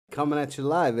Coming at you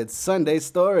live, it's Sunday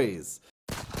Stories.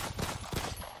 911,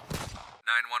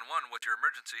 what's your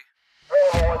emergency?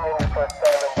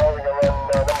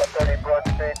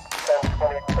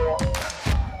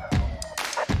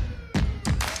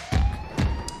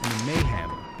 And the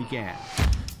mayhem began.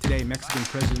 Today, Mexican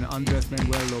President Andrés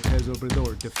Manuel López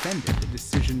Obrador defended the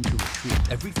decision to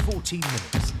retreat. Every 14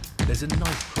 minutes, there's a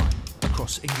knife crime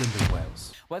across England and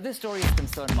Wales. Where this story is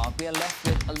concerned, Mark, we are left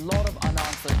with a lot of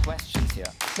unanswered questions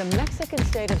here. The Mexican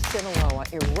state of Sinaloa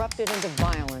erupted into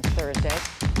violence Thursday.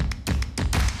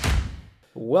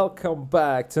 Welcome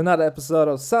back to another episode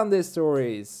of Sunday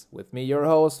Stories with me, your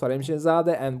host, Fahrim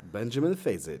Shirinzade, and Benjamin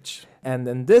Fejzic. And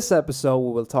in this episode,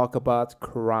 we will talk about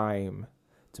crime.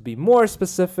 To be more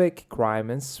specific, crime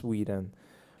in Sweden.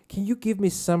 Can you give me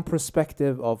some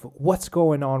perspective of what's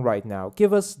going on right now?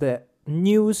 Give us the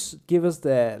news, give us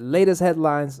the latest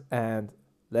headlines, and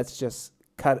let's just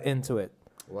cut into it.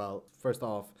 Well, first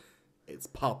off, it's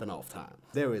popping off time.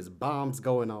 There is bombs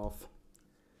going off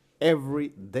every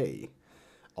day,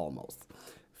 almost.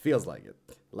 Feels like it.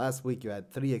 Last week, you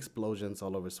had 3 explosions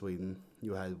all over Sweden.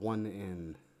 You had one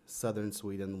in southern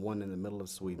Sweden, one in the middle of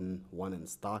Sweden, one in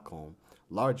Stockholm,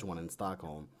 large one in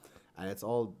Stockholm, and it's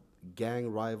all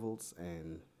gang rivals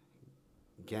and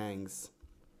gangs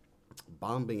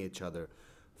bombing each other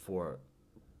for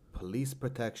police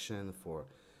protection, for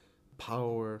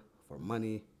power, for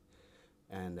money,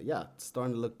 and yeah, it's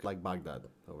starting to look like Baghdad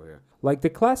over here. Like, they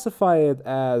classify it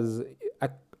as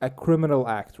a criminal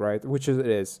act, right? Which it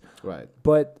is. Right.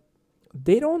 But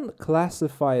they don't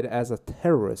classify it as a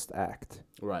terrorist act.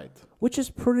 Right. Which is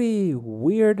pretty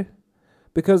weird.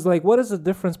 Because, like, what is the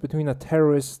difference between a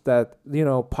terrorist that,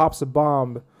 pops a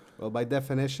bomb? Well, by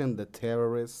definition, the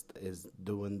terrorist is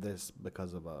doing this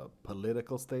because of a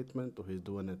political statement, or he's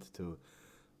doing it to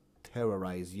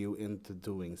terrorize you into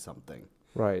doing something.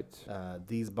 Right.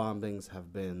 These bombings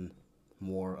have been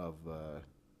more of a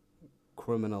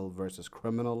criminal versus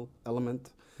criminal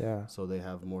element. Yeah. So they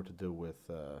have more to do with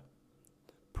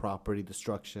property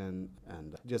destruction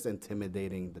and just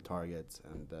intimidating the targets.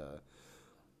 And,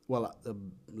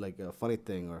 like a funny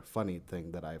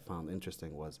thing that I found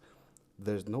interesting was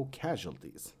there's no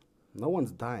casualties. No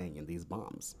one's dying in these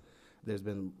bombs. There's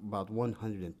been about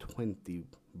 120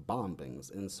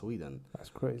 bombings in Sweden. That's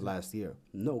crazy. Last year.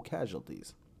 No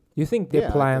casualties. You think they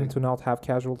plan to not have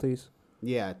casualties?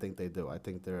 Yeah, I think they do. I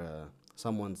think they're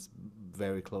someone's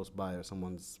very close by, or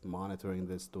someone's monitoring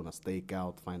this, doing a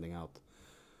stakeout, finding out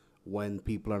when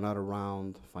people are not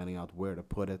around, finding out where to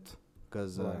put it.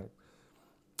 Because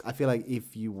I feel like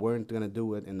if you weren't going to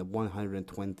do it in the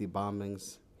 120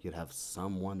 bombings, you'd have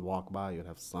someone walk by, you'd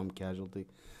have some casualty.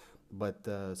 But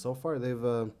so far,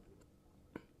 they've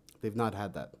not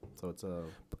had that. So it's a...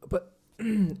 But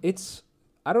it's...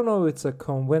 I don't know if it's a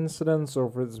coincidence or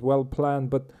if it's well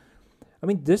planned, but I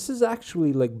mean, this is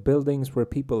actually like buildings where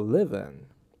people live in.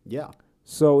 Yeah.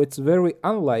 So it's very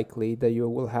unlikely that you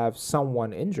will have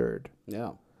someone injured.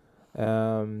 Yeah.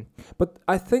 But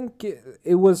I think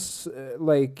it was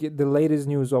like the latest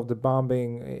news of the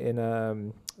bombing in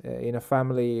a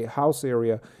family house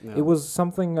area. Yeah. It was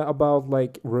something about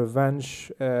like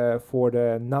revenge for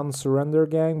the non-surrender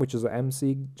gang, which is an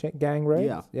MC gang, right?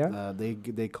 Yeah. Yeah.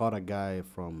 They caught a guy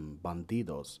from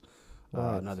Bandidos,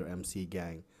 right. Another MC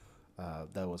gang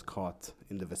that was caught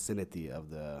in the vicinity of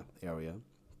the area,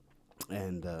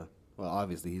 and well,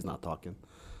 obviously he's not talking.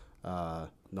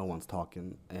 No one's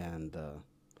talking, and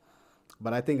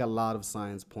but I think a lot of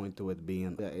signs point to it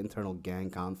being an internal gang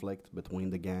conflict between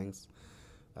the gangs,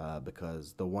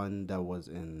 because the one that was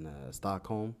in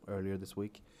Stockholm earlier this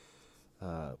week,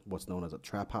 what's known as a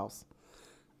trap house,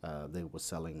 they were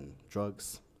selling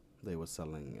drugs, they were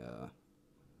selling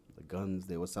the guns,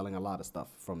 they were selling a lot of stuff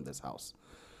from this house.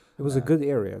 It was a good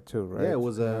area too, right? Yeah, it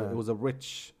was a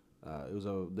rich.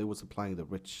 They were supplying the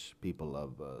rich people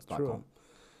of Stockholm.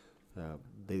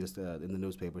 They just in the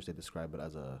newspapers they describe it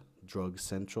as a drug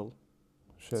central.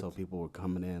 Shit. So people were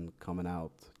coming in, coming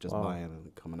out, just buying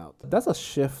and coming out. That's a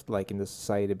shift like in the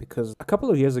society, because a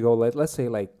couple of years ago, let's say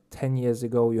like 10 years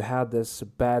ago, you had this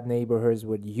bad neighborhoods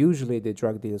where usually the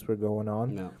drug deals were going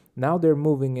on. Yeah. Now they're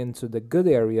moving into the good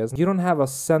areas. You don't have a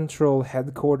central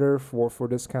headquarter for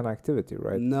this kind of activity,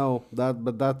 right? No,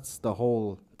 but that's the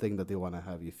whole thing that they want to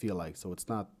have you feel like. So it's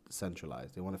not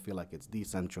centralized. They want to feel like it's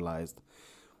decentralized,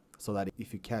 so that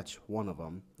if you catch one of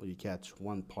them, or you catch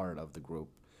one part of the group,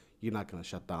 you're not going to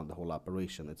shut down the whole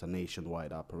operation. It's a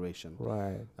nationwide operation.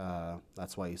 Right.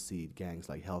 That's why you see gangs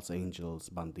like Hells Angels,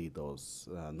 Bandidos,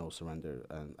 No Surrender,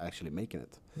 and actually making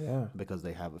it. Yeah. Because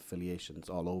they have affiliations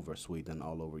all over Sweden,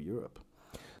 all over Europe.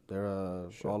 They're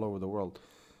all over the world.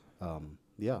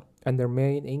 Yeah. And their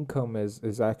main income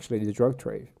is actually the drug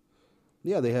trade.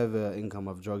 Yeah, they have income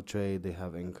of drug trade. They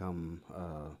have income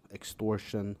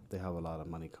extortion. They have a lot of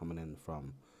money coming in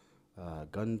from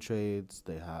gun trades.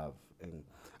 They have,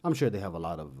 I'm sure they have a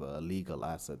lot of legal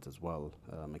assets as well.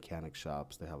 Mechanic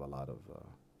shops. They have a lot of.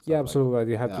 Yeah, stuff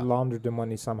absolutely. You have to yeah. launder the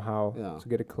money somehow Yeah. to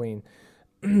get it clean.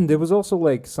 There was also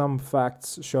like some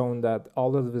facts showing that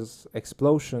all of these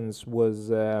explosions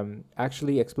was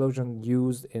actually explosion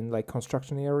used in like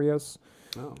construction areas.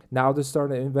 Oh. Now they're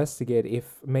starting to investigate if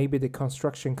maybe the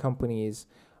construction companies,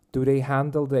 do they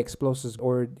handle the explosives,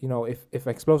 or if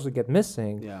explosives get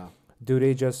missing, Yeah. do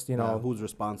they just who's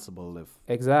responsible if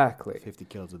exactly 50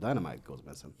 kilos of dynamite goes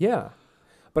missing? yeah.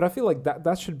 But I feel like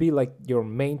that should be like your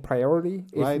main priority.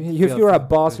 Right. If you're a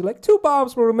boss, you're like 2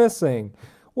 bombs were missing.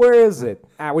 Where is it?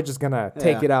 We're just gonna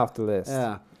take Yeah. it off the list.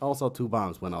 Yeah. Also, 2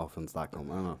 bombs went off in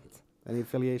Stockholm. I don't know. Any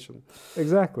affiliation?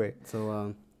 Exactly.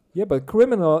 So, Yeah, but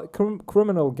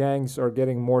criminal gangs are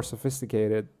getting more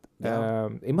sophisticated. Yeah.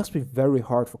 It must be very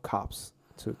hard for cops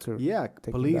to yeah, take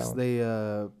them police.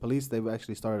 down. They've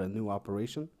actually started a new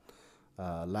operation.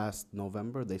 Last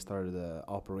November, they started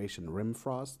Operation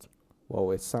Rimfrost.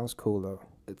 Whoa, it sounds cool though.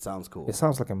 It sounds cool, It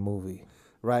sounds like a movie.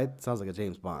 right? Sounds like a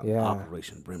James Bond. Yeah.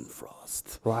 Operation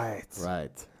Rimfrost. Right.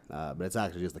 Right. But it's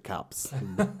actually just the cops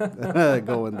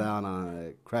going down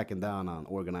on, cracking down on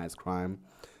organized crime,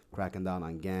 cracking down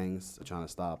on gangs, trying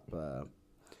to stop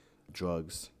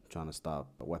drugs, trying to stop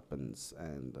weapons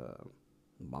and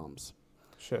bombs.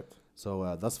 Shit.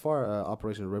 So thus far,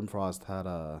 Operation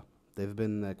Rimfrost they've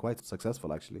been quite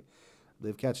successful actually.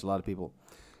 They've catched a lot of people,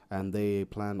 and they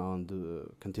plan on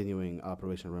continuing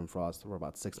Operation Rimfrost for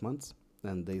about 6 months.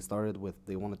 And they started with,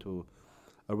 they wanted to,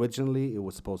 originally it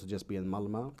was supposed to just be in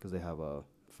Malmö because they have a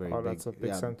very big, that's a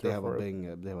big center they have for a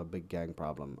it. they have a big gang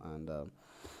problem, and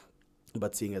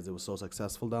but seeing as it was so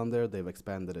successful down there, they've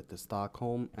expanded it to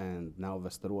Stockholm, and now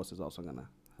Västerås is also gonna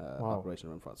Wow. Operation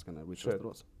Rimfrost is gonna reach Shit.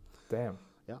 Västerås. Damn.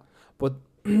 Yeah. But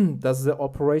does the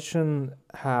operation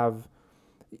have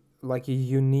like a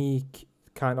unique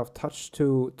kind of touch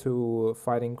to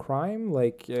fighting crime?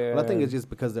 Like, Well, I think it's just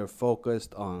because they're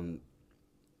focused on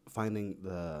finding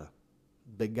the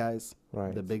big guys,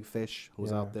 right. the big fish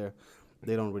who's Yeah. out there.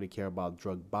 They don't really care about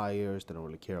drug buyers. They don't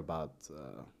really care about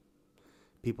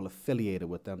people affiliated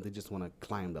with them. They just want to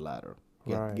climb the ladder,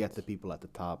 Right. get the people at the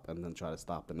top, and then try to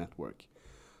stop the network.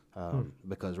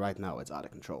 Because right now it's out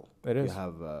of control. It is. You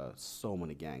have so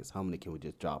many gangs. How many can we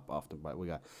just drop off the? We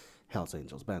got Hells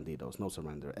Angels, Bandidos, No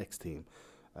Surrender, X Team,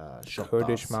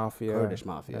 Kurdish Shotas, Mafia. Kurdish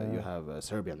Mafia. Yeah. You have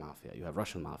Serbian Mafia. You have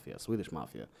Russian Mafia, Swedish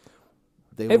Mafia.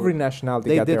 Every nationality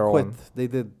they got did their quit. own. They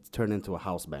did turn into a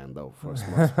house band though for a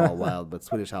small while, but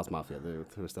Swedish House Mafia,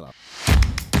 they were still out.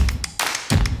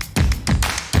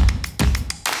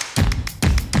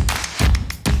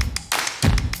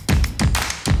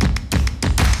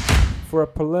 For a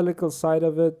political side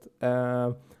of it,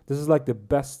 this is like the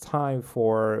best time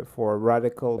for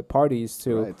radical parties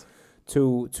Right.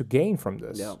 to gain from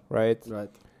this, Yeah. right?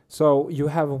 Right. So you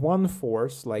have one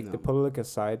force, like the Yeah. political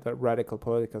side, the radical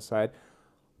political side,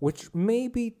 which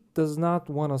maybe does not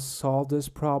want to solve this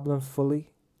problem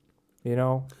fully, you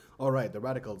know? All right, the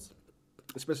radicals,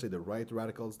 especially the right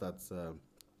radicals, that's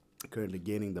currently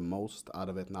gaining the most out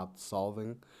of it, not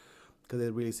solving, because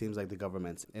it really seems like the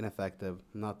government's ineffective,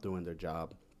 not doing their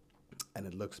job, and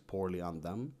it looks poorly on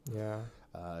them. Yeah.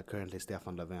 Currently,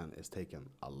 Stefan Löfven is taking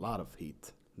a lot of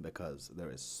heat because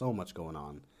there is so much going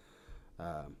on.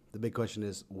 The big question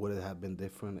is, would it have been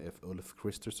different if Ulf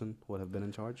Kristersson would have been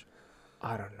in charge?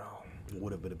 I don't know.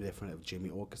 Would have been different if Jimmy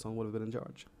Åkesson would have been in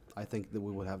charge? I think that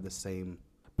we would have the same.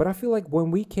 But I feel like when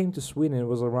we came to Sweden, it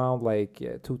was around like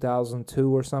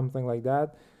 2002 or something like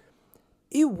that.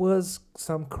 It was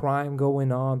some crime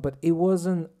going on, but it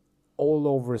wasn't all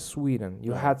over Sweden.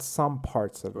 You Right. had some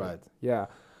parts of Right. it. Yeah.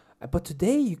 But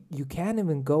today, you can't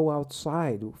even go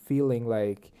outside feeling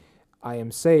like I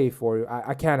am safe, or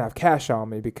I can't have cash on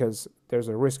me because there's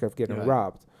a risk of getting Right.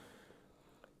 robbed.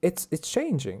 It's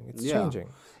changing. It's Yeah. changing.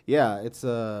 Yeah, it's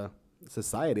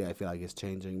society. I feel like is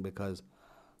changing because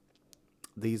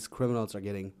these criminals are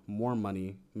getting more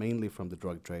money, mainly from the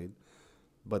drug trade,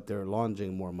 but they're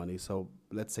laundering more money. So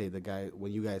let's say the guy,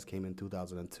 when you guys came in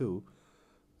 2002,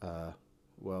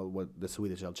 what the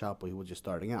Swedish El Chapo, he was just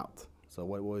starting out. So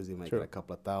what was he making? Sure. A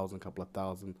couple of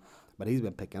thousand. But he's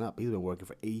been picking up. He's been working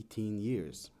for 18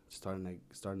 years, starting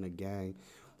a gang,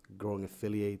 growing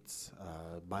affiliates,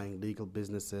 buying legal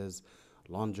businesses,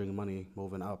 laundering money,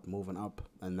 moving up,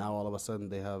 and now all of a sudden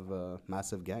they have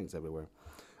massive gangs everywhere.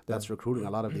 That's recruiting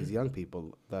a lot of these young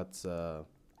people. That's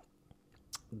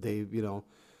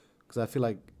because I feel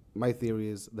like my theory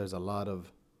is there's a lot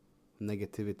of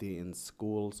negativity in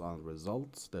schools on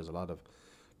results. There's a lot of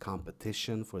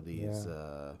competition for these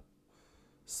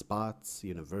spots,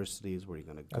 universities where you're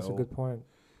gonna go. That's a good point.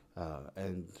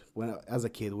 And when as a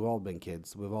kid, we've all been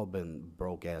kids. We've all been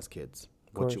broke ass kids.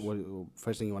 Course.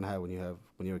 First thing you want to have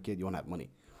when you're a kid, you want to have money.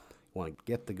 You want to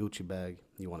get the Gucci bag.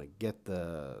 You want to get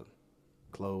the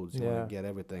clothes. You want to get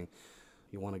everything.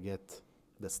 You want to get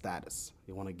the status.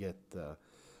 You want to get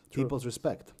people's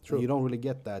respect. True. And you don't really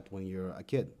get that when you're a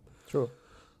kid. True.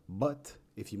 But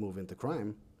if you move into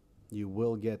crime, you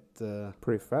will get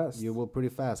Pretty fast. You will pretty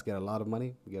fast get a lot of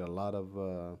money. Get a lot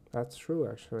of. That's true,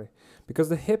 actually. Because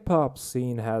the hip hop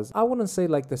scene has, I wouldn't say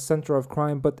like the center of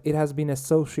crime, but it has been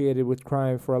associated with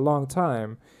crime for a long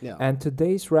time. Yeah. And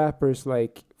today's rappers,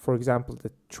 like, for example,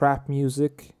 the trap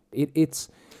music, it's.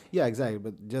 Yeah, exactly.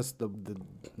 But just the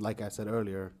like I said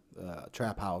earlier,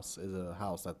 trap house is a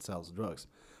house that sells drugs.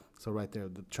 So right there,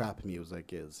 the trap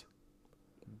music is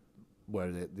where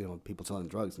people selling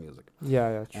drugs music.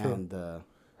 Yeah, true.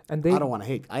 And they, I don't want to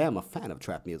hate. I am a fan of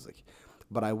trap music,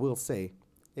 but I will say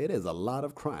it is a lot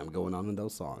of crime going on in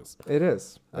those songs. It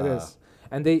is. It is.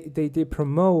 And they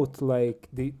promote like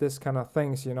this kind of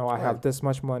things. You know, I have this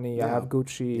much money. I have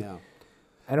Gucci. Yeah.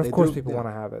 And of course, people want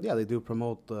to have it. Yeah, they do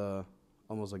promote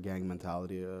almost a gang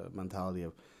mentality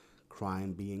of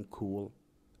crime being cool,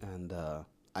 and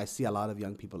I see a lot of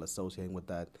young people associating with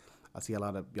that. I see a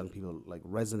lot of young people like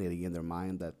resonating in their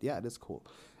mind that it is cool.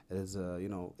 It is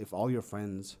if all your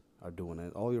friends are doing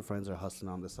it, all your friends are hustling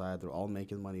on the side, they're all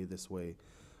making money this way.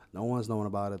 No one's knowing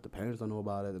about it. The parents don't know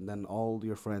about it, and then all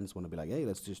your friends want to be like, "Hey,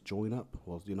 let's just join up.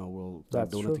 Well, we'll start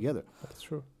doing it together." That's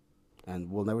true. And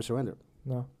we'll never surrender.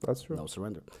 No, that's true. No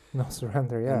surrender. No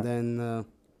surrender. Yeah. And then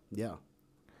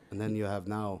and then you have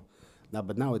now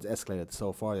it's escalated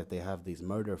so far that they have these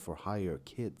murder for hire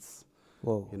kids.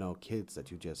 Whoa. Kids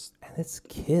that you just... And it's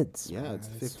kids. Yeah, man.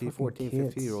 it's 14,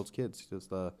 15-year-olds kids.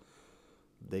 Just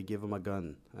they give them a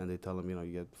gun and they tell them,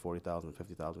 you get 40,000,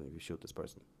 50,000 if you shoot this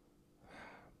person.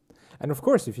 And of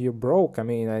course, if you're broke, I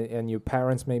mean, and your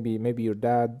parents, maybe your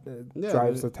dad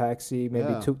drives the taxi,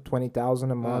 maybe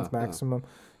 20,000 a month maximum,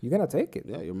 you're gonna take it.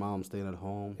 Yeah, your mom's staying at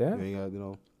home. Yeah.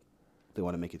 They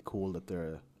want to make it cool that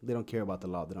they don't care about the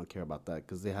law. They don't care about that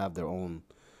because they have their own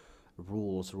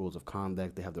rules of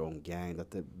conduct. They have their own gang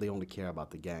that they only care about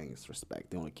the gang's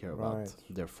respect. They only care about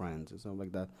their friends and something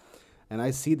like that. And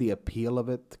I see the appeal of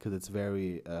it because it's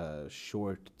very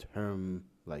short term,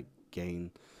 like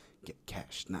gain, get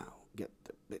cash now, get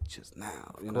the bitches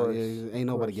now. Ain't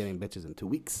nobody getting bitches in 2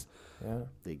 weeks. Yeah,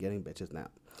 they're getting bitches now.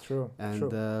 True.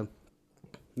 And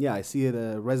I see it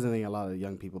resonating a lot of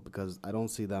young people because I don't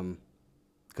see them.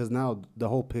 Because now the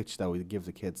whole pitch that we give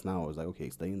the kids now is like, okay,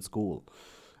 stay in school.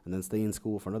 And then stay in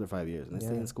school for another 5 years. And then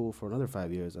stay in school for another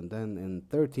 5 years. And then in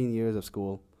 13 years of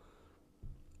school,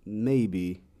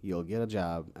 maybe you'll get a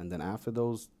job. And then after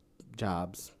those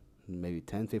jobs, maybe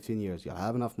 10, 15 years, you'll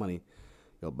have enough money.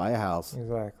 You'll buy a house.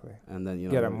 Exactly. And then,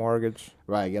 get a mortgage.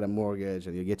 Right, get a mortgage.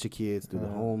 And you get your kids, do the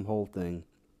whole thing.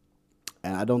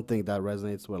 And I don't think that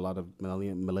resonates with a lot of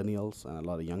millennials and a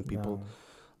lot of young people. No.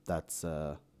 That's,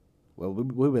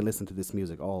 we've been listening to this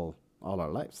music all our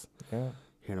lives. Yeah.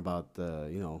 Hearing about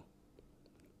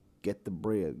get the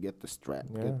bread, get the strap,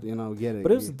 get it.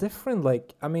 But it was different.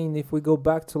 Like, I mean, if we go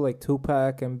back to like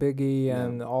Tupac and Biggie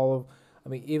and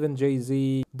even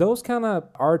Jay-Z, those kind of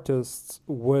artists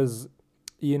was,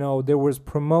 they was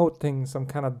promoting some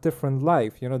kind of different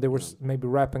life. They were maybe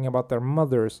rapping about their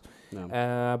mothers,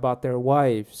 about their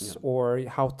wives, or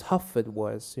how tough it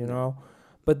was, know.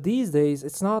 But these days,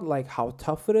 it's not like how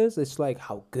tough it is. It's like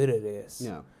how good it is.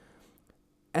 Yeah.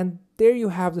 And there you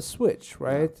have the switch,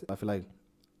 right? Yeah. I feel like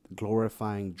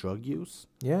glorifying drug use.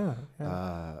 Yeah.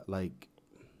 Like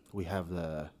we have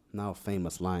the now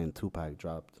famous line Tupac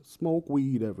dropped: "Smoke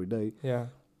weed every day." Yeah.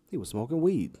 He was smoking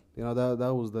weed.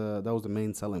 That was the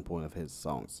main selling point of his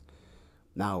songs.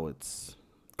 Now it's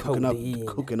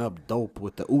cooking up dope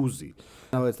with the Uzi.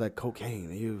 Now it's like cocaine.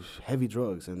 They use heavy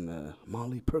drugs and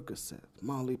Molly Percocet.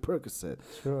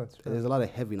 True. There's a lot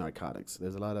of heavy narcotics.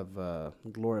 There's a lot of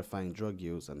glorifying drug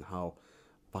use and how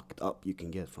fucked up you can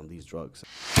get from these drugs.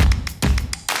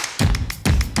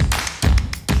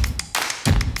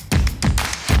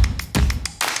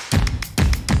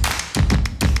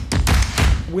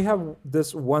 We have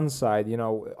this one side,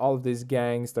 all of these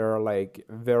gangs that are like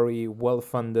very well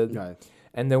funded. Right.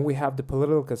 And then we have the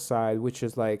political side, which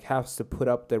is like has to put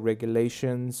up the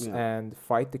regulations and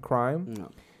fight the crime. No.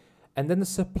 And then the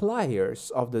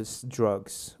suppliers of these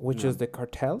drugs, which is the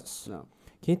cartels. No.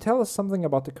 Can you tell us something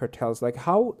about the cartels? Like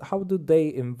how do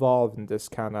they involve in this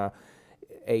kind of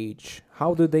age?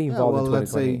 How do they involve in 2020?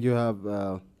 Let's say you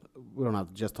have we don't have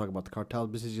to just talk about the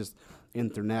cartels. This is just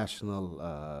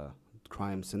international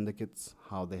crime syndicates,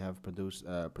 how they have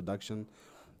production.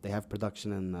 They have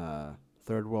production in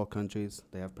third world countries.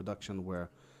 They have production where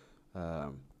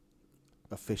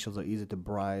officials are easy to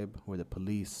bribe, where the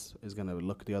police is going to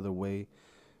look the other way.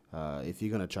 If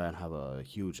you're going to try and have a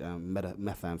huge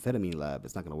methamphetamine lab,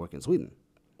 it's not going to work in Sweden.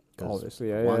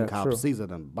 Obviously, one cop true. sees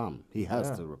it and bam, he has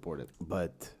Yeah. to report it.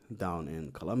 But down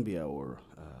in Colombia or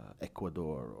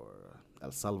Ecuador or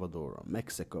El Salvador or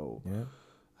Mexico,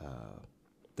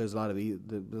 there's a lot of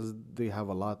they have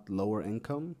a lot lower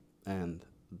income, and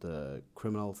the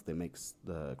criminals,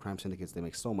 the crime syndicates, they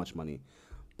make so much money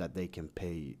that they can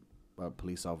pay a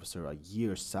police officer a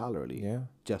year's salary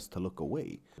just to look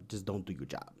away. Just don't do your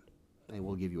job, and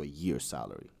we'll give you a year's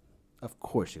salary. Of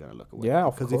course you're gonna look away. Yeah,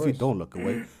 of Because if you course. don't look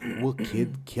away, we'll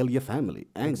kill your family.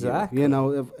 And Exactly. You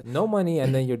know, No money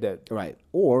and then you're dead. right.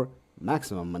 Or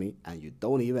maximum money, and you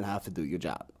don't even have to do your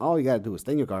job. All you gotta do is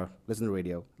stay in your car, listen to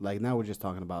radio. Like now we're just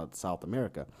talking about South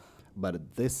America,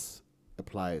 but this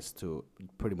applies to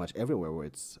pretty much everywhere where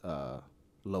it's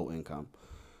low income.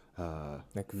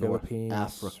 Like North Philippines,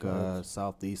 Africa, right.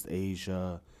 Southeast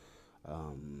Asia,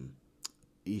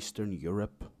 Eastern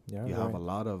Europe. Yeah, You have a right.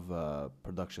 lot of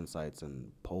production sites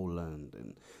in Poland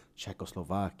and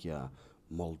Czechoslovakia,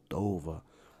 Moldova.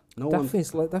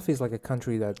 That feels like a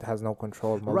country that has no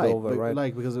control. Right, Moldova, right?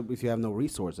 like because if you have no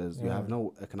resources, you have Yeah.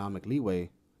 no economic leeway.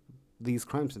 These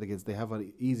crime syndicates, they have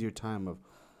an easier time of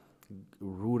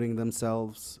rooting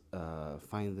themselves,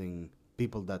 finding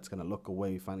people that's gonna look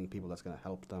away, finding people that's gonna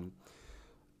help them,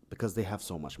 because they have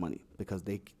so much money. Because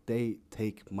they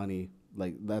take money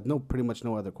like that. Pretty much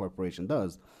no other corporation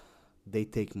does. They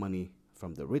take money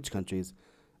from the rich countries,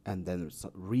 and then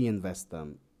reinvest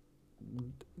them.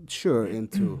 Sure,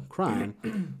 into crime,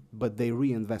 but they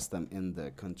reinvest them in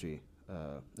the country,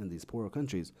 in these poorer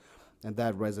countries, and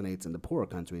that resonates in the poorer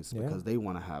countries because they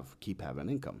want to keep having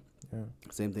income. Yeah.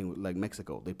 Same thing with like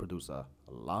Mexico; they produce a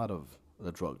lot of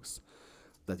the drugs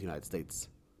that the United States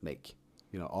make.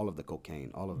 You know, all of the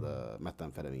cocaine, all of the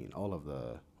methamphetamine, not all of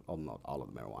the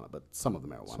marijuana, but some of the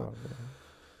marijuana,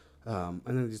 and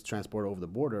then they just transport over the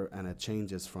border, and it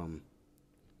changes from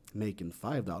making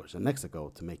 $5 in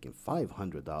Mexico to making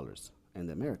 $500 in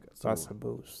America. So That's a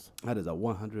boost. that is a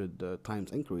 100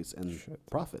 times increase in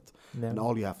profit. Yeah. And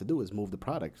all you have to do is move the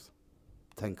products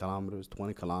 10 kilometers,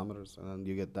 20 kilometers, and then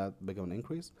you get that big of an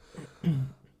increase.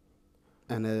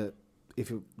 And if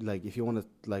you want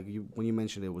to, when you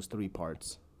mentioned it was three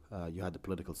parts, you had the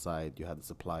political side, you had the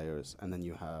suppliers, and then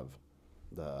you have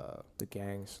The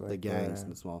gangs. the gangs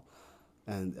and the small.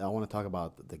 And I want to talk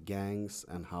about the gangs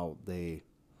and how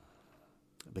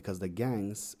because the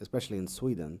gangs, especially in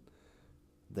Sweden,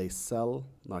 they sell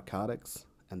narcotics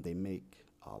and they make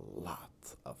a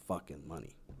lot of fucking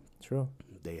money. True.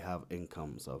 They have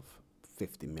incomes of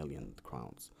 50 million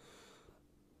crowns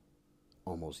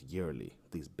almost yearly,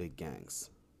 these big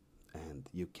gangs. And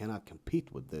you cannot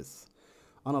compete with this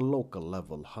on a local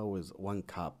level. How is one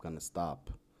cop going to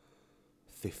stop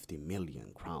 50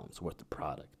 million crowns worth of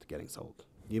product getting sold?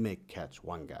 You may catch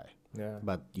one guy. Yeah.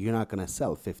 But you're not going to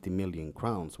sell 50 million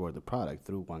crowns worth of product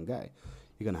through one guy.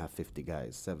 You're going to have 50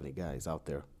 guys, 70 guys out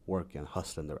there working,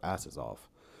 hustling their asses off.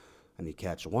 And you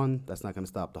catch one, that's not going to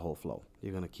stop the whole flow.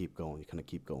 You're going to keep going. You're going to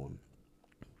keep going.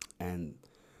 And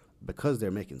because they're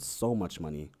making so much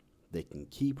money, they can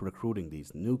keep recruiting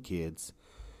these new kids.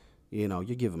 You know,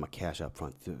 you give them a cash up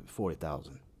front,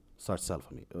 40,000. Start selling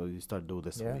for me. Or you start doing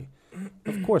this for me.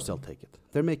 Of course they'll take it.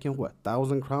 They're making what,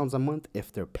 1,000 crowns a month?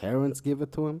 If their parents give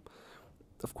it to them,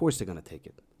 of course they're gonna take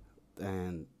it,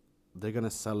 and they're gonna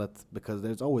sell it because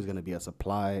there's always gonna be a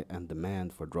supply and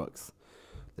demand for drugs.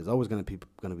 There's always gonna be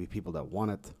people that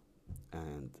want it,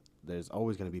 and there's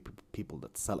always gonna be people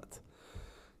that sell it.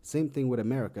 Same thing with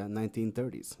America in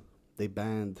 1930s. They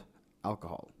banned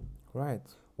alcohol. Right.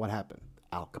 What happened?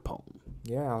 Al Capone.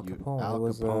 Yeah, Al Capone. Al It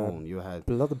was Capone. You had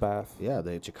bloodbath. Yeah,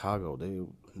 they Chicago,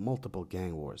 multiple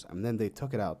gang wars, and then they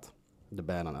took it out, the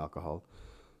ban on alcohol.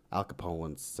 Al Capone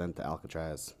was sent to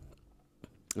Alcatraz,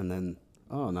 and then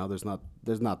now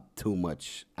there's not too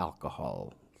much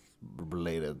alcohol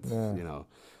related. Yeah. You know,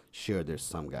 sure there's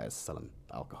some guys selling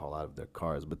alcohol out of their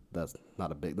cars, but that's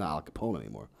not Al Capone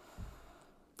anymore.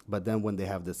 But then when they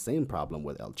have the same problem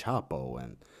with El Chapo,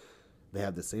 and they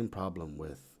have the same problem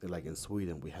with, like in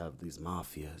Sweden, we have these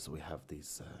mafias, we have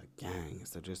these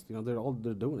gangs. They're just, all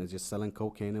they're doing is just selling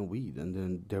cocaine and weed, and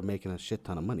then they're making a shit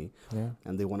ton of money. Yeah.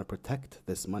 And they want to protect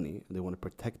this money. They want to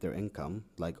protect their income,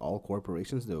 like all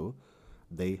corporations do.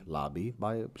 They lobby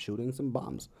by shootings and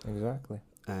bombs. Exactly.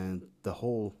 And the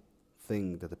whole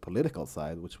thing that the political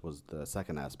side, which was the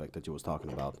second aspect that you was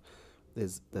talking about,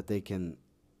 is that they can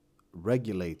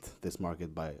regulate this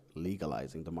market by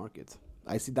legalizing the market.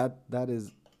 I see that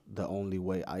is the only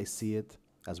way I see it,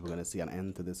 as we're going to see an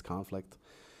end to this conflict.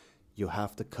 You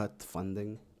have to cut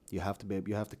funding. You have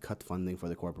to cut funding for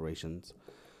the corporations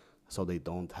so they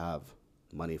don't have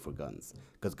money for guns,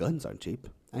 because guns aren't cheap.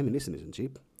 Ammunition isn't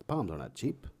cheap. Bombs are not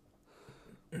cheap.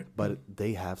 But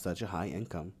they have such a high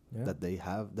income that they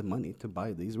have the money to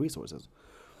buy these resources.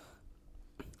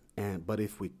 But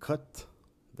if we cut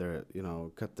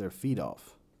their feet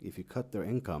off, if you cut their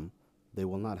income, they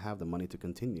will not have the money to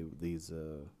continue these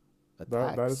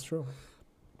attacks. That is true.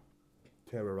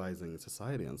 Terrorizing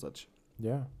society and such.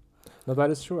 Yeah. No, that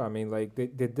is true. I mean, like they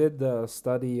did the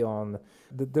study on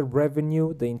the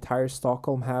revenue the entire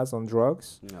Stockholm has on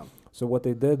drugs. Yeah. So what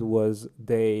they did was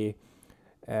they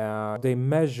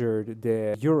measured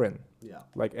the urine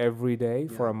like every day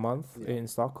for a month in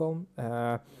Stockholm.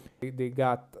 They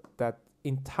got that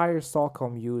entire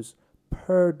Stockholm use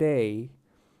per day.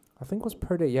 I think it was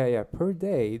per day. Yeah, per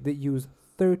day they use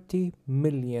 30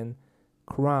 million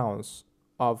crowns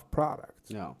of product.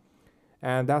 Yeah.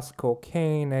 And that's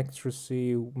cocaine,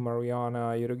 ecstasy,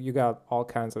 marijuana. You got all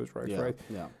kinds of drugs, right?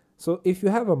 Yeah. So if you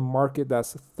have a market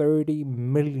that's 30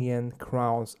 million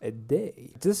crowns a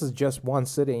day, this is just one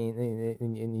city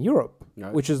in Europe,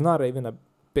 which is not even a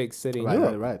big city in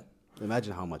Europe. Right.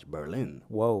 Imagine how much Berlin.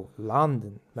 Whoa,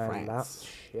 London, man, France,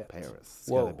 shit. Paris. It's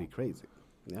Whoa. gotta be crazy.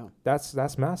 Yeah.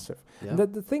 That's massive. Yeah.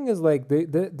 The thing is, like,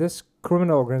 this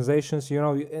criminal organizations,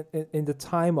 in the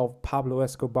time of Pablo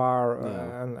Escobar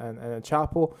and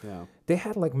Chapo, they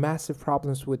had like massive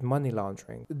problems with money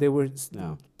laundering. They were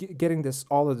getting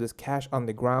all of this cash on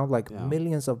the ground, like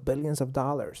millions of billions of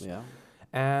dollars. Yeah.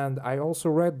 And I also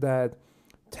read that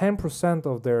 10%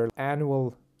 of their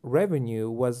annual revenue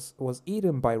was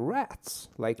eaten by rats.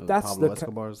 Like that's Pablo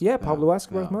Escobar's, Pablo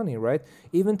Escobar's money, right?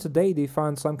 Even today they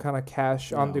find some kind of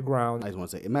cash on the ground. I just want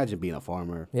to say, imagine being a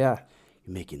farmer. Yeah.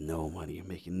 You're making no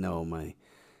money.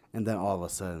 And then all of a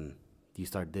sudden you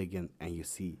start digging and you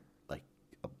see like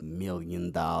 $1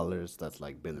 million that's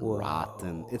like been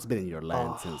rotten. It's been in your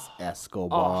land since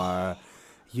Escobar.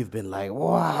 You've been like,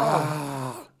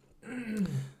 wow.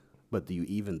 But do you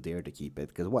even dare to keep it?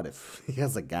 Because what if he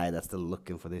has a guy that's still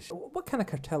looking for this? What kind of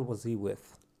cartel was he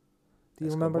with? Do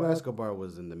you remember that? Escobar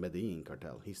was in the Medellin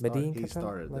cartel. He started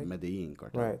the Medellin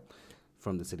cartel, right,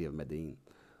 from the city of Medellin.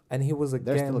 And he was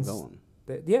against. They're still going.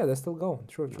 They're still going.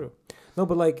 True. No,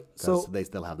 but like so they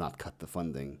still have not cut the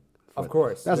funding. Of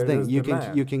course, that's the thing.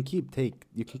 You can keep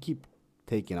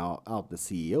taking out the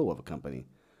CEO of a company.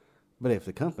 But if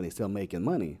the company's still making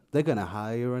money, they're gonna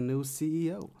hire a new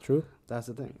CEO. True. That's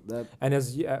the thing. And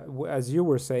as you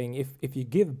were saying, if you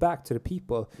give back to the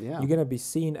people, you're gonna be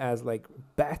seen as like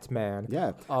Batman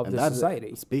of the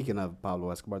society. Speaking of Pablo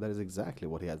Escobar, that is exactly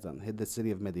what he has done. The city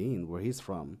of Medellin, where he's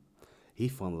from, he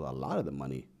funneled a lot of the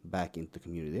money back into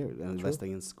community areas,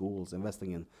 investing in schools,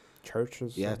 investing in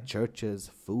churches. Yeah, churches,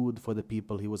 food for the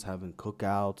people. He was having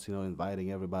cookouts,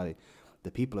 inviting everybody. The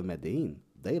people of Medellin,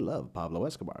 they love Pablo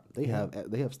Escobar. They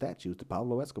have statues to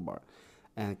Pablo Escobar,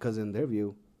 and because in their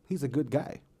view, he's a good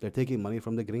guy. They're taking money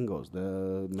from the gringos,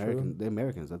 the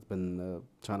Americans that's been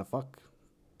trying to fuck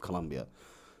Colombia,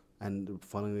 and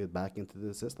funneling it back into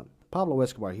the system. Pablo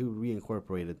Escobar, he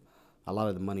reincorporated a lot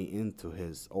of the money into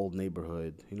his old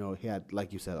neighborhood. He had,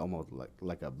 like you said, almost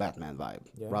like a Batman vibe,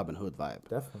 Robin Hood vibe.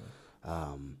 Definitely.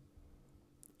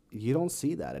 You don't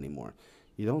see that anymore.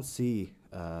 You don't see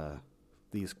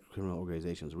these criminal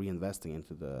organizations reinvesting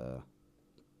into the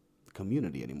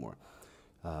community anymore.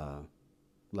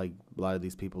 Like a lot of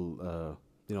these people,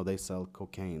 they sell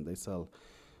cocaine, they sell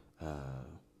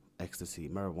ecstasy,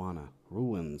 marijuana,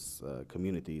 ruins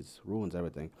communities, ruins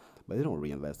everything. But they don't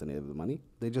reinvest any of the money.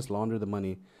 They just launder the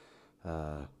money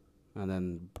and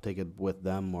then take it with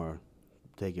them or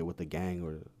take it with the gang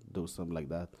or do something like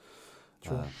that.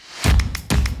 True.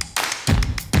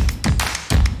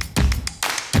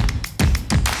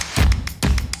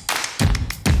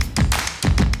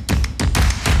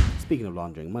 Speaking of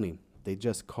laundering money, they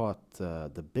just caught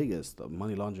the biggest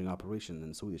money laundering operation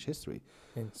in Swedish history.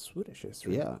 In Swedish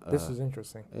history? Yeah. This is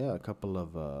interesting. Yeah, a couple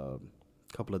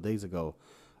of days ago,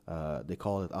 they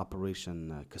called it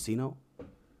Operation Casino.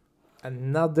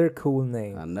 Another cool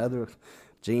name. Another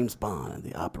James Bond and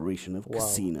the Operation of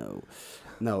Casino.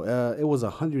 No, it was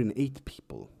 108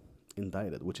 people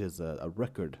indicted, which is a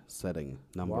record-setting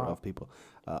number of people.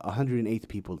 108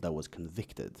 people that was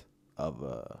convicted of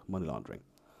money laundering.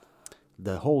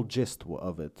 The whole gist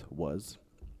of it was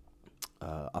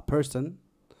a person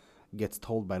gets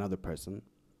told by another person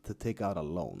to take out a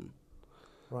loan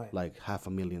Right. like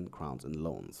 500,000 crowns in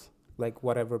loans. Like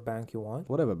whatever bank you want.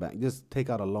 Whatever bank, just take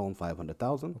out a loan,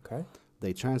 500,000. Okay.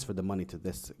 They transfer the money to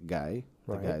this guy,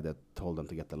 the Right. guy that told them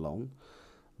to get the loan.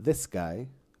 This guy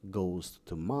goes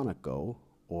to Monaco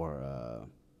or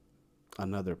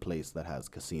another place that has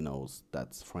casinos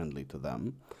that's friendly to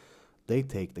them. They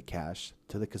take the cash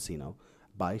to the casino,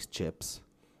 buys chips,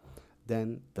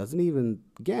 then doesn't even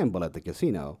gamble at the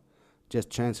casino, just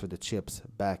transfer the chips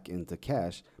back into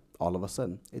cash. All of a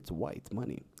sudden, it's white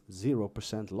money,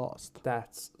 0% lost.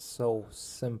 That's so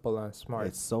simple and smart.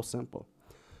 It's so simple.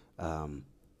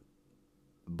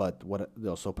 But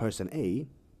so person A,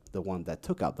 the one that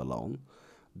took out the loan,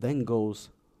 then goes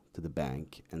to the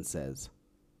bank and says,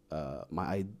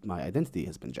 my identity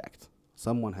has been jacked.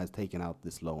 Someone has taken out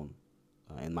this loan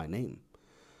in my name.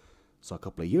 So a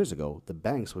couple of years ago, the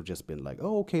banks were just been like,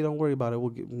 oh, okay, don't worry about it.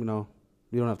 We'll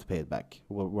you don't have to pay it back.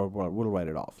 We'll write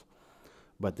it off.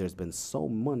 But there's been so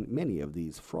many of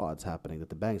these frauds happening that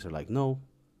the banks are like, no,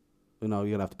 you're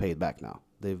gonna have to pay it back now.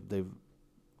 They've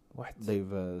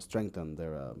strengthened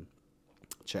their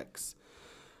checks.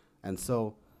 And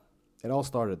so it all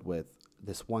started with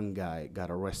this one guy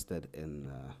got arrested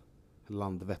in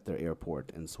Landvetter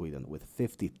airport in Sweden with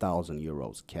 50,000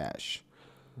 euros cash.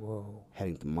 Whoa.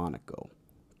 Heading to Monaco.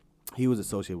 He was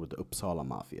associated with the Uppsala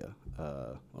mafia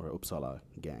or Uppsala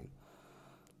gang.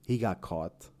 He got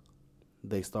caught.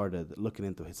 They started looking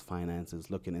into his finances,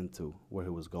 looking into where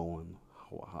he was going,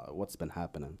 what's been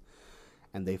happening.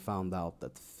 And they found out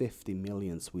that 50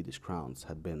 million Swedish crowns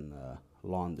had been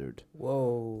laundered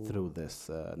through this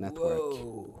network.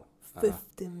 Whoa.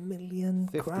 50 million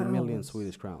 50 crowns. million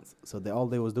Swedish crowns. So all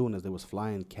they was doing is they was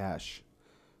flying cash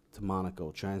to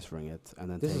Monaco, transferring it, and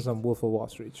then This is some Wolf of Wall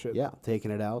Street shit. yeah,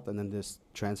 taking it out and then just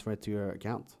transfer it to your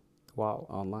account Wow.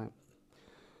 online.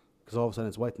 Because all of a sudden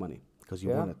it's white money because you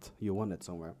Yeah. won it. You won it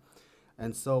somewhere.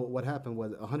 And so what happened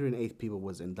was 108 people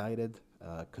was indicted,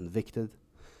 convicted.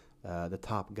 The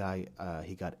top guy,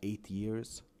 he got 8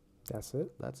 years. That's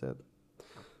it. That's it.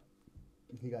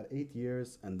 He got 8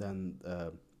 years, and then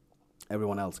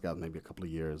everyone else got maybe a couple of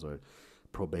years or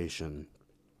probation,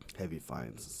 heavy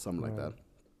fines, something like that.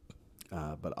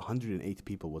 But 108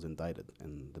 people was indicted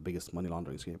in the biggest money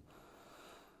laundering scheme.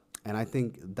 And I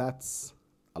think that's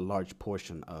a large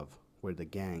portion of where the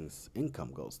gang's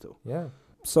income goes to. Yeah.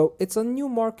 So it's a new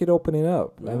market opening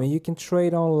up. I Yeah. mean, you can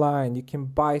trade online, you can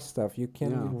buy stuff, you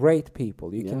can Yeah. rate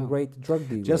people, you Yeah. can rate drug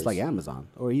dealers. Just like Amazon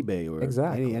or eBay or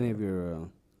Exactly. any of your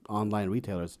online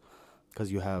retailers,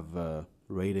 because you have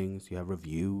ratings, you have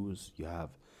reviews, you have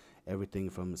everything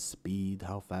from speed,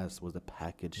 how fast was the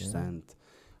package sent,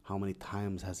 how many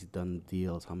times has he done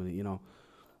deals, how many,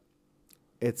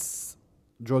 it's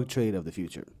drug trade of the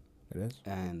future. It is.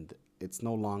 And it's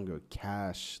no longer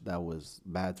cash that was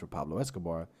bad for Pablo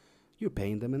Escobar. You're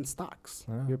paying them in stocks.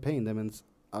 Yeah. You're paying them in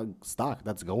a stock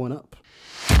that's going up.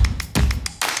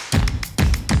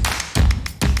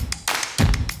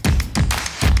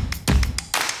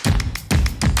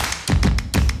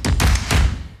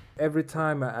 Every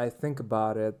time I think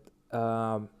about it,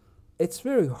 it's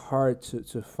very hard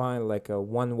to find like a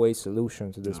one-way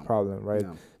solution to this No. problem, right?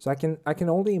 Yeah. So I can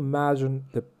only imagine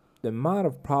the amount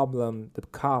of problem the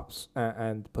cops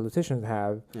and politicians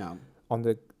have Yeah. on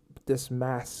this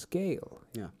mass scale.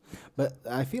 Yeah. But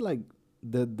I feel like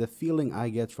the feeling I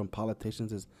get from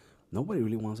politicians is nobody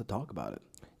really wants to talk about it.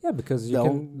 Yeah, because you The,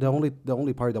 can. the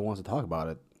only party that wants to talk about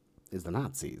it is the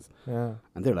Nazis. Yeah.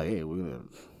 And they're like, hey, we're going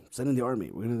to send in the army.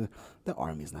 The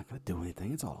army's not going to do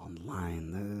anything. It's all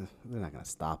online. They're not going to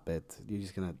stop it. You're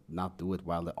just going to not do it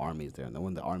while the army's there. And then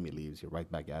when the army leaves, you're right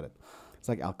back at it. It's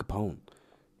like Al Capone.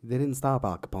 They didn't stop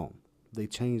Al Capone. They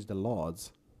changed the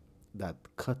laws that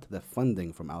cut the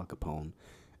funding from Al Capone,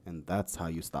 and that's how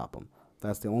you stop him.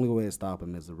 That's the only way to stop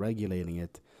him is regulating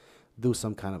it, do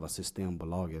some kind of a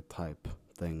Systembolaget type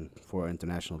thing for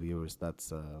international viewers.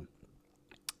 That's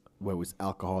where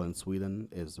alcohol in Sweden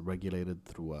is regulated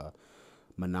through a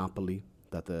monopoly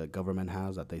that the government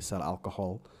has, that they sell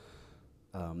alcohol.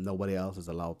 Nobody else is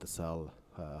allowed to sell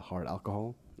hard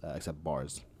alcohol except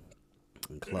bars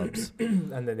and clubs.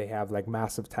 And then they have like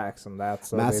massive tax on that,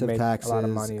 so Massive they make taxes, a lot of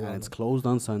money. and on it's it. closed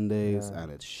on Sundays, Yeah.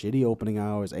 and it's shitty opening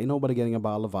hours. Ain't nobody getting a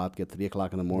bottle of vodka at 3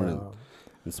 o'clock in the morning No.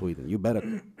 in Sweden. You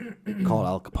better call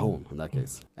Al Capone in that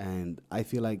case. And I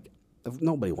feel like if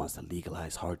nobody wants to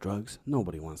legalize hard drugs.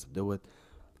 Nobody wants to do it.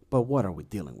 But what are we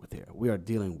dealing with here? We are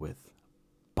dealing with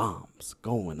bombs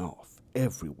going off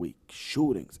every week,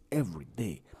 shootings every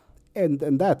day. And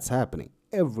that's happening.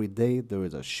 Every day there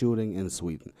is a shooting in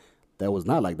Sweden. That was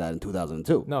not like that in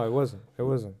 2002. No, it wasn't. It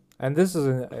wasn't. And this is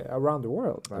around the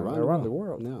world. Man. Around the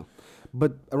world. Yeah.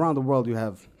 But around the world, you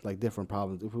have like different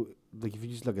problems. If you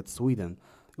just look at Sweden,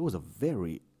 it was a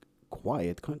very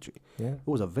quiet country. Yeah. It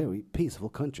was a very peaceful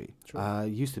country. True. It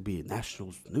used to be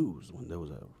national news when there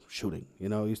was a shooting. You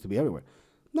know, it used to be everywhere.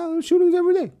 Now there's shootings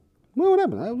every day. Well, what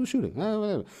happened? I was shooting.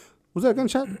 Whatever. Was that a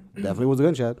gunshot? Definitely was a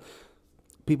gunshot.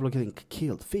 People are getting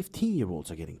killed.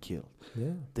 15-year-olds are getting killed.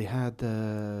 Yeah. They had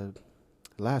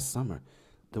last summer.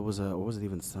 There was or was it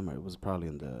even summer? It was probably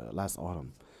in the last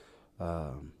autumn.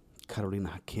 Carolina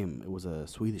Hakim. It was a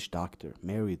Swedish doctor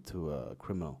married to a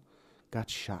criminal. Got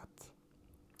shot.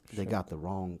 They got the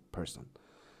wrong person.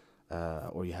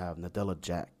 Or you have Nadella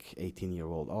Jack,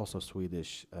 18-year-old, also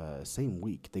Swedish. Same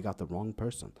week, they got the wrong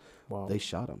person. Wow. They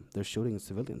shot him. They're shooting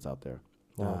civilians out there.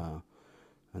 Wow.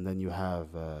 And then you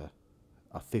have a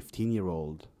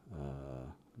 15-year-old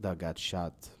that got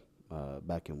shot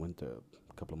back in winter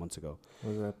a couple of months ago.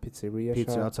 Was a pizzeria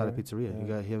Pizza shot, outside right? a pizzeria. Yeah. You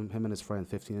got him and his friend,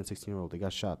 15 and 16-year-old. They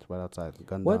got shot right outside,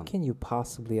 gunned What down. can you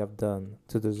possibly have done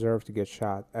to deserve to get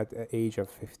shot at the age of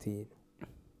 15?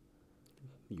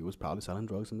 You was probably selling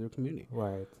drugs in their community.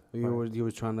 Right. You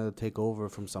were trying to take over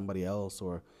from somebody else,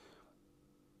 or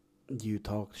you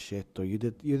talked shit, or you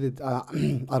did I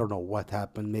don't know what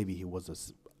happened. Maybe he was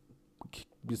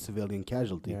a civilian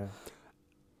casualty. Yeah.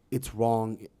 It's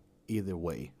wrong either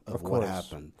way of what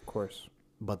happened. Of course.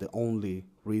 But the only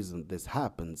reason this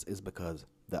happens is because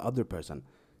the other person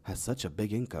has such a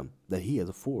big income that he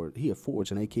affords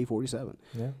an AK-47.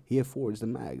 Yeah. He affords the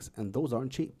mags, and those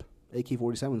aren't cheap.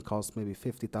 AK-47s cost maybe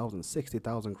 50,000,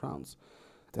 60,000 crowns.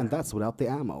 And that's without the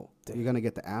ammo. You're going to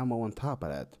get the ammo on top of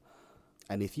that.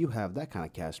 And if you have that kind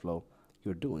of cash flow,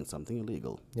 you're doing something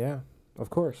illegal. Yeah. Of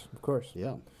course. Of course.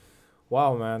 Yeah.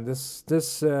 Wow, man. This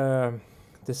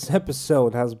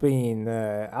episode has been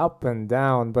up and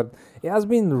down, but it has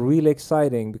been really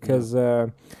exciting because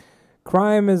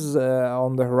crime is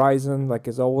on the horizon, like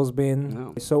it's always been.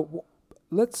 No. So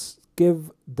let's give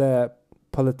the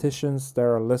politicians that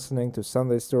are listening to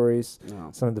Sunday Stories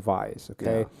No. some advice,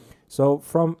 okay? Yeah. So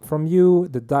from you,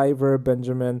 the diver,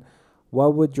 Benjamin,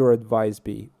 what would your advice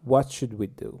be? What should we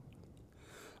do?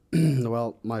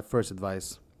 Well, my first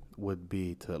advice would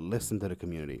be to listen to the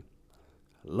community.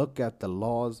 Look at the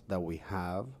laws that we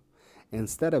have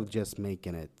instead of just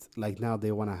making it like now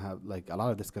they want to have like a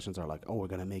lot of discussions are like, oh, we're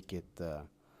going to make it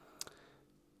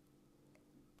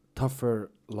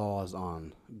tougher laws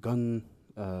on gun.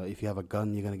 If you have a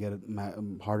gun, you're going to get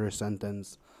a harder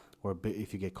sentence. Or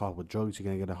if you get caught with drugs, you're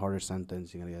going to get a harder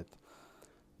sentence. You're going to get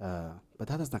but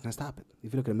that's not going to stop it.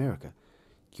 If you look at America,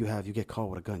 you get caught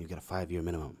with a gun, you get a 5-year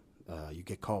minimum. You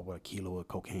get caught with a kilo of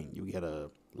cocaine, you get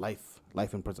a life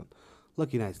in prison.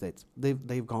 Look, United States,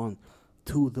 they've gone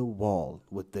to the wall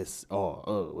with this.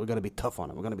 We're gonna be tough on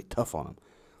them. We're gonna be tough on them.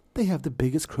 They have the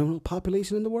biggest criminal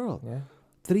population in the world. Yeah.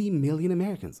 3 million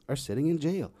Americans are sitting in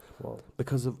jail Well,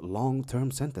 because of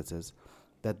long-term sentences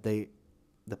that the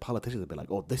politicians have been like,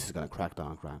 oh, this is gonna crack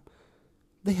down on crime.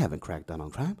 They haven't cracked down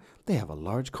on crime. They have a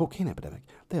large cocaine epidemic.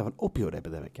 They have an opioid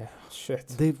epidemic. yeah, shit.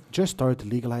 They've just started to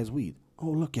legalize weed. Oh,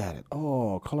 look at it.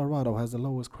 Oh, Colorado has the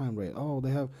lowest crime rate. Oh,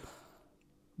 they have...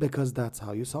 Because that's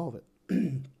how you solve it.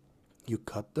 You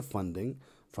cut the funding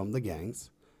from the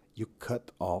gangs. You cut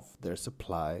off their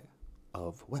supply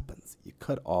of weapons. You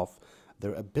cut off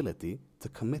their ability to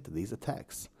commit these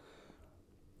attacks.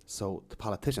 So the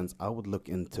politicians, I would look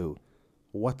into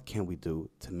what can we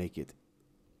do to make it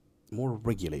more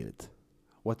regulated?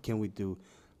 What can we do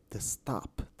to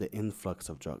stop the influx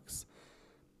of drugs?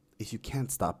 If you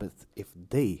can't stop it, if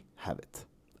they have it,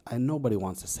 and nobody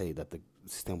wants to say that the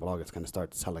Sustainable August is going to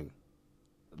start selling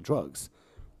drugs,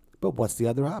 but what's the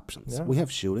other options? Yeah. We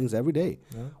have shootings every day.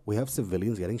 Yeah. We have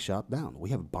civilians getting shot down. We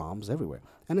have bombs everywhere,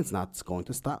 and it's not going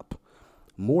to stop.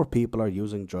 More people are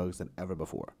using drugs than ever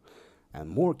before, and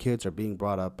more kids are being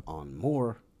brought up on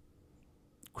more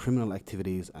criminal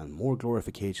activities and more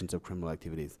glorifications of criminal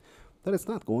activities, that it's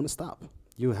not going to stop.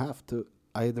 You have to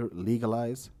either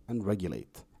legalize and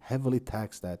regulate, heavily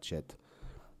tax that shit,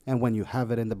 and when you have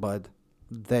it in the bud,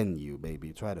 then you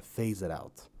maybe try to phase it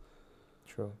out.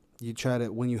 True. You try to,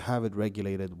 when you have it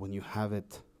regulated, when you have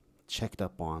it checked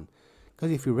up on,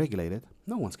 because if you regulate it,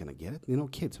 no one's going to get it. You know,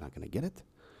 kids are not going to get it.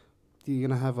 You're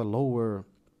going to have a lower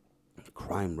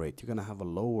crime rate. You're going to have a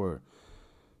lower,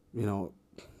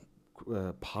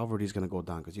 poverty is going to go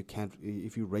down because you can't,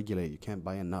 if you regulate, you can't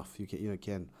buy enough. You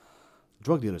can't.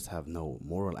 Drug dealers have no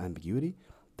moral ambiguity.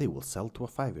 They will sell to a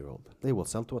 5-year-old. They will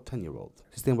sell to a 10-year-old.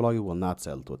 Sustainable August will not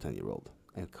sell to a 10-year-old,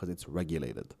 and because it's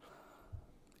regulated.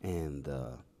 And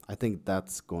I think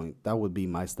that would be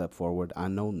my step forward. I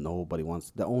know nobody wants.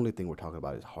 The only thing we're talking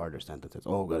about is harder sentences.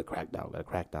 Oh, gotta crack down.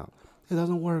 It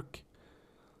doesn't work.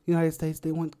 United States,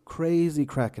 they went crazy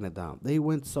cracking it down. They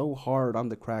went so hard on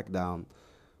the crackdown,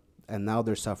 and now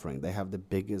they're suffering. They have the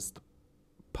biggest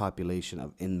population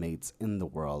of inmates in the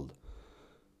world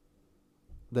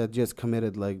that just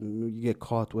committed, like, you get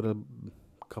caught with a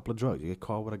couple of drugs, you get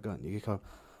caught with a gun,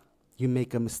 you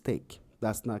make a mistake.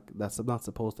 That's not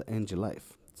supposed to end your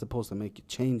life. It's supposed to make you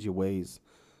change your ways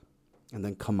and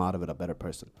then come out of it a better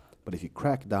person. But if you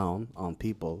crack down on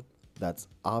people that's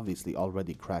obviously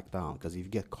already cracked down, because if you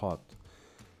get caught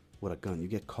with a gun, you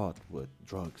get caught with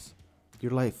drugs,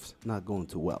 your life's not going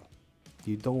too well.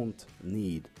 You don't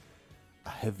need a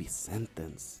heavy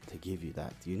sentence to give you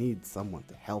that. You need someone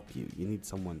to help you. You need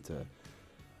someone to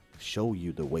show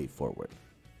you the way forward.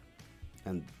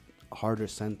 And harder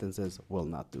sentences will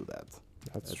not do that.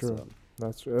 That's true.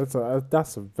 That's true.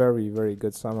 That's a very, very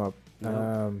good sum up.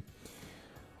 Yeah.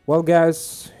 Well,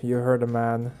 guys, you heard the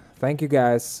man. Thank you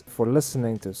guys for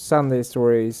listening to Sunday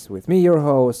Stories with me, your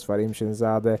host, Fahrim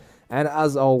Shirinzade. And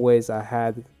as always, I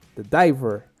had the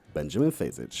diver, Benjamin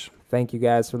Fejzic. Thank you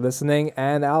guys for listening,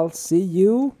 and I'll see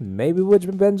you, maybe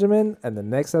with Benjamin, in the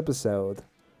next episode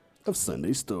of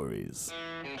Sunday Stories.